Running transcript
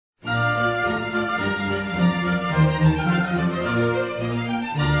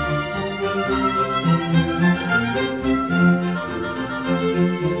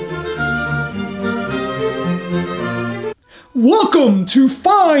Welcome to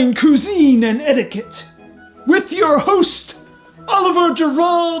Fine Cuisine and Etiquette, with your host, Oliver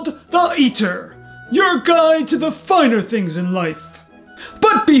Gerald the Eater, your guide to the finer things in life.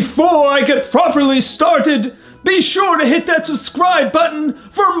 But before I get properly started, be sure to hit that subscribe button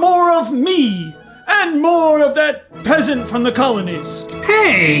for more of me, and more of that peasant from the colonies.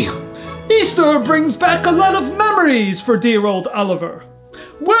 Hey! Easter brings back a lot of memories for dear old Oliver.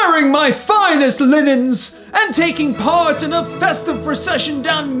 Wearing my finest linens and taking part in a festive procession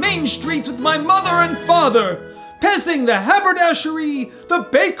down Main Street with my mother and father, passing the haberdashery, the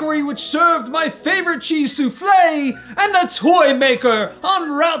bakery which served my favorite cheese souffle, and the toy maker en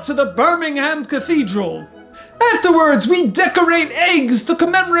route to the Birmingham Cathedral. Afterwards, we decorate eggs to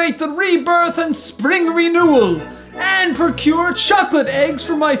commemorate the rebirth and spring renewal, and procure chocolate eggs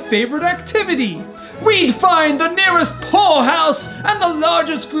for my favorite activity. We'd find the nearest poorhouse and the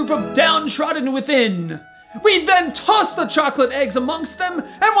largest group of downtrodden within. We'd then toss the chocolate eggs amongst them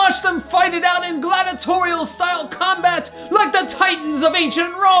and watch them fight it out in gladiatorial-style combat like the titans of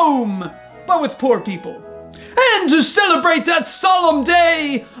ancient Rome, but with poor people. And to celebrate that solemn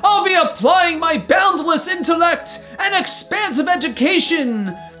day, I'll be applying my boundless intellect and expansive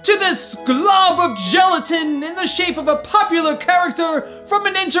education to this glob of gelatin in the shape of a popular character from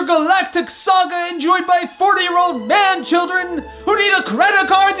an intergalactic saga enjoyed by 40-year-old man-children who need a credit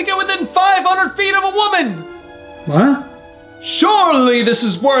card to get within 500 feet of a woman. What? Surely this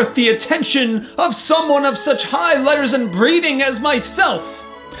is worth the attention of someone of such high letters and breeding as myself.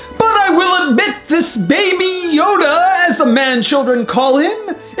 But I will admit this baby Yoda, as the man-children call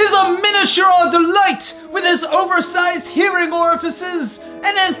him, is a miniature delight with his oversized hearing orifices,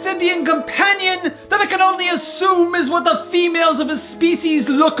 an amphibian companion that I can only assume is what the females of his species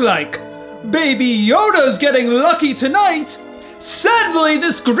look like. Baby Yoda's getting lucky tonight. Sadly,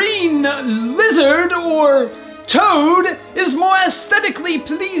 this green lizard or toad is more aesthetically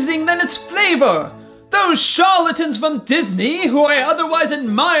pleasing than its flavor. Those charlatans from Disney, who I otherwise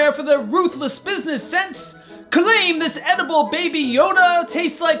admire for their ruthless business sense, claim this edible baby Yoda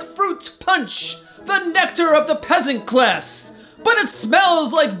tastes like fruit punch, the nectar of the peasant class. But it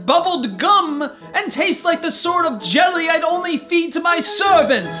smells like bubbled gum and tastes like the sort of jelly I'd only feed to my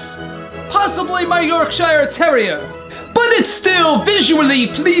servants. Possibly my Yorkshire Terrier. But it's still visually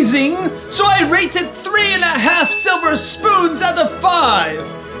pleasing, so I rate it 3.5 silver spoons out of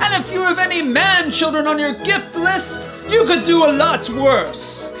 5. And if you have any man-children on your gift list, you could do a lot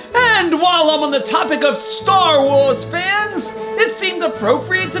worse. And while I'm on the topic of Star Wars fans, it seemed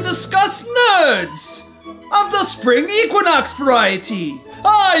appropriate to discuss nerds of the spring equinox variety.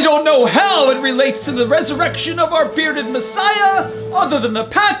 I don't know how it relates to the resurrection of our bearded messiah, other than the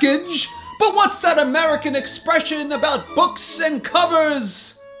package, but what's that American expression about books and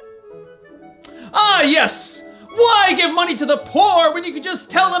covers? Ah, yes! Why give money to the poor when you could just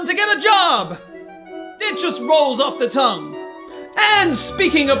tell them to get a job? It just rolls off the tongue. And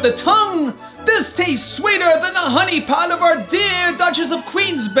speaking of the tongue, this tastes sweeter than the honey pot of our dear Duchess of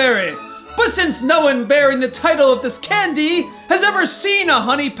Queensberry. But since no one bearing the title of this candy has ever seen a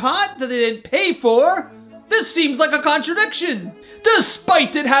honey pot that they didn't pay for, this seems like a contradiction.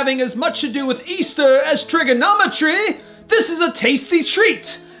 Despite it having as much to do with Easter as trigonometry, this is a tasty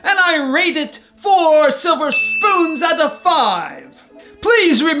treat, and I rate it 4 silver spoons out of 5.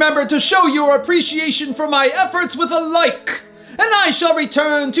 Please remember to show your appreciation for my efforts with a like, and I shall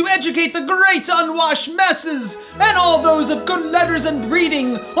return to educate the great unwashed masses and all those of good letters and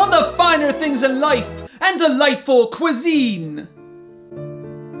breeding on the finer things in life and delightful cuisine.